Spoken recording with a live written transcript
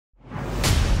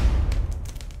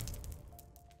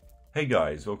Hey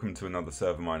guys, welcome to another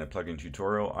ServerMiner plugin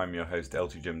tutorial. I'm your host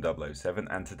L2Jim007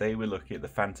 and today we're looking at the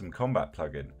Phantom Combat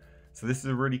plugin. So this is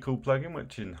a really cool plugin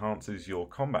which enhances your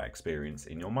combat experience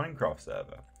in your Minecraft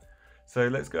server. So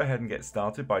let's go ahead and get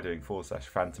started by doing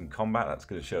 /Phantom Combat. That's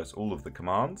going to show us all of the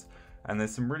commands, and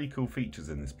there's some really cool features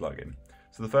in this plugin.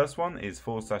 So the first one is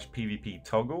 /PvP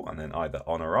toggle and then either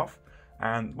on or off.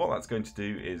 And what that's going to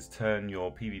do is turn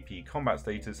your PvP combat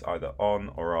status either on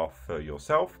or off for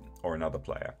yourself or another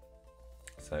player.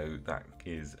 So that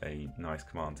is a nice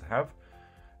command to have.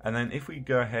 And then if we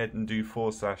go ahead and do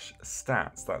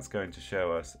 /stats, that's going to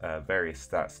show us various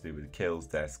stats to do with kills,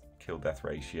 deaths, kill death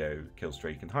ratio, kill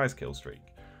streak, and highest kill streak,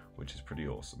 which is pretty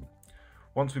awesome.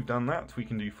 Once we've done that, we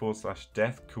can do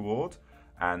 /death coord,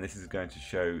 and this is going to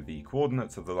show the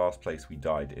coordinates of the last place we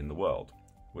died in the world,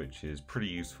 which is pretty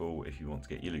useful if you want to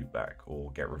get your loot back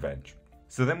or get revenge.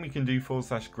 So then we can do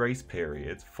 /grace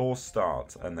period,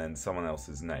 /start, and then someone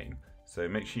else's name. So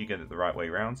make sure you get it the right way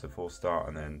around, so /start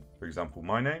and then, for example,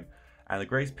 my name. And the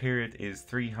grace period is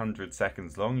 300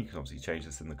 seconds long. You can obviously change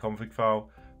this in the config file.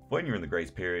 When you're in the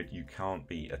grace period, you can't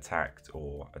be attacked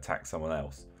or attack someone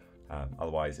else.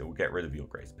 Otherwise, it will get rid of your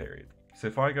grace period. So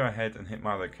if I go ahead and hit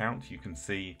my other account, you can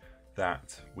see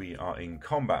that we are in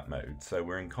combat mode. So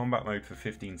we're in combat mode for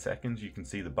 15 seconds. You can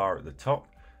see the bar at the top,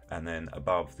 and then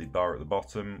above the bar at the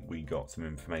bottom, we got some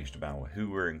information about who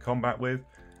we're in combat with.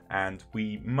 And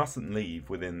we mustn't leave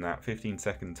within that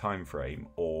 15-second time frame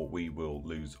or we will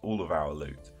lose all of our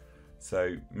loot.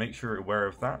 So make sure you're aware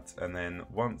of that, and then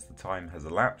once the time has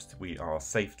elapsed, we are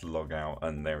safe to log out,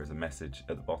 and there is a message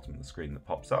at the bottom of the screen that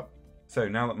pops up. So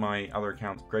now that my other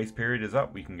account's grace period is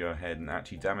up, we can go ahead and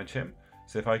actually damage him.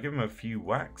 So if I give him a few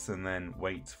whacks and then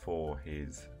wait for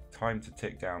his time to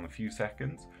tick down a few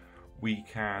seconds, we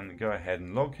can go ahead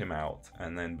and log him out,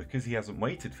 and then because he hasn't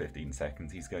waited 15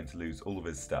 seconds, he's going to lose all of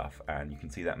his stuff, and you can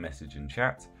see that message in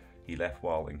chat. He left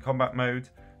while in combat mode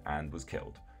and was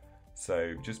killed.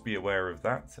 So just be aware of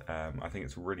that. I think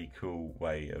it's a really cool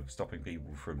way of stopping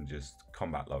people from just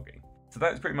combat logging. So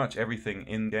that's pretty much everything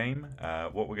in game.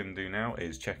 What we're going to do now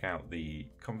is check out the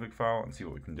config file and see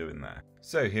what we can do in there.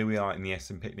 So here we are in the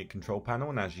SM Picnic control panel,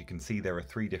 and as you can see, there are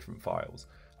 3 different files.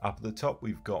 Up at the top,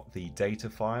 we've got the data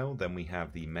file, then we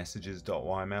have the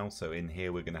messages.yml. So in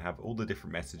here, we're going to have all the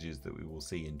different messages that we will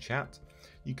see in chat.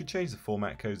 You could change the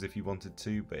format codes if you wanted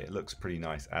to, but it looks pretty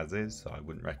nice as is, so I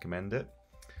wouldn't recommend it.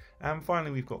 And finally,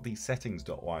 we've got the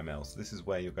settings.yml. So this is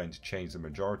where you're going to change the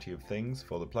majority of things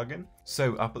for the plugin.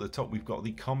 So up at the top, we've got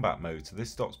the combat mode. So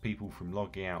this stops people from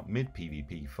logging out mid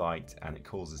PvP fight, and it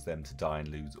causes them to die and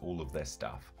lose all of their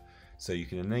stuff. So you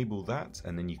can enable that,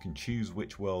 and then you can choose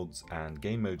which worlds and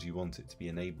game modes you want it to be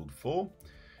enabled for.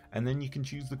 And then you can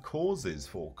choose the causes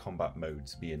for combat mode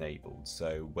to be enabled.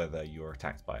 So whether you're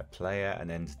attacked by a player, an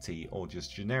entity, or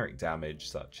just generic damage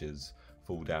such as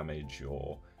fall damage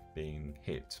or being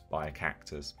hit by a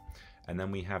cactus. And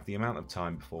then we have the amount of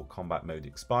time before combat mode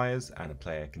expires and a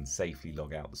player can safely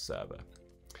log out the server.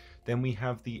 Then we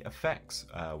have the effects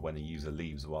when a user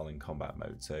leaves while in combat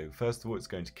mode. So first of all, it's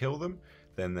going to kill them.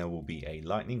 Then there will be a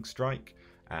lightning strike,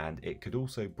 and it could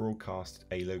also broadcast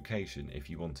a location if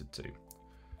you wanted to.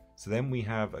 So then we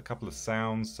have a couple of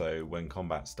sounds. So when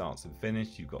combat starts and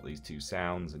finished, you've got these 2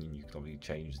 sounds, and you can obviously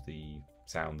change the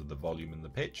sound of the volume and the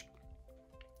pitch.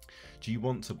 Do you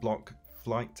want to block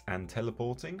flight and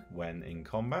teleporting when in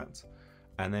combat?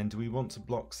 And then do we want to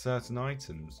block certain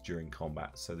items during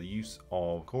combat? So the use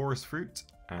of chorus fruit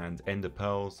and ender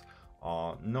pearls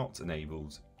are not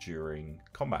enabled during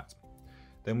combat.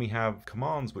 Then we have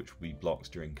commands which will be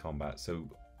blocked during combat. So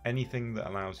anything that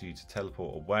allows you to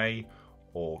teleport away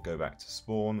or go back to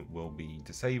spawn will be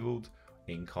disabled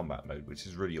in combat mode, which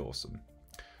is really awesome.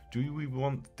 Do we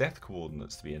want death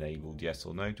coordinates to be enabled? Yes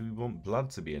or no? Do we want blood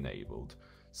to be enabled?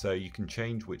 So you can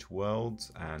change which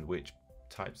worlds and which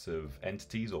types of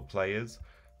entities or players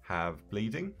have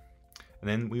bleeding. And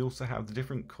then we also have the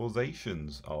different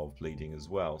causations of bleeding as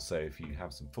well. So if you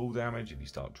have some fall damage, if you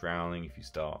start drowning, if you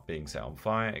start being set on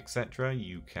fire, etc.,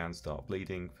 you can start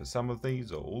bleeding for some of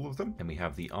these or all of them. And we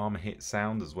have the armor hit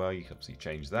sound as well. You can obviously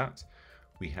change that.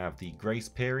 We have the grace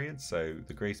period. So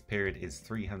the grace period is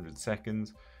 300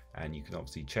 seconds, and you can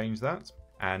obviously change that.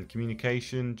 And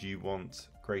communication, do you want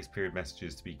grace period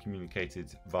messages to be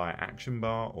communicated via action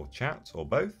bar or chat or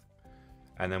both?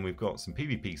 And then we've got some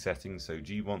PvP settings. So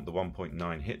do you want the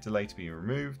 1.9 hit delay to be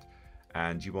removed?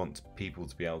 And do you want people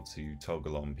to be able to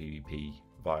toggle on PvP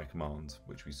via commands,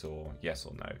 which we saw yes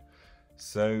or no?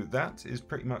 So that is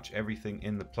pretty much everything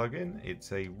in the plugin.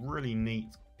 It's a really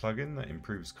neat plugin that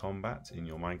improves combat in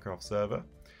your Minecraft server.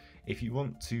 If you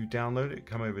want to download it,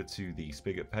 come over to the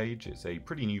Spigot page. It's a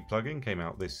pretty new plugin, came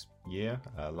out this year,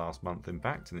 last month in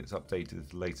fact, and it's updated with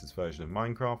the latest version of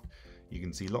Minecraft. You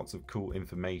can see lots of cool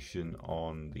information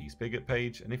on the Spigot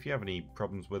page, and if you have any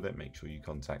problems with it, make sure you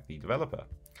contact the developer.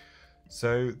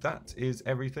 So that is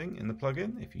everything in the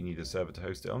plugin. If you need a server to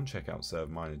host it on, check out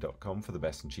serverminer.com for the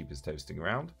best and cheapest hosting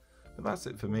around. But that's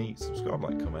it for me. Subscribe,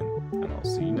 like, comment, and I'll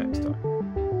see you next time.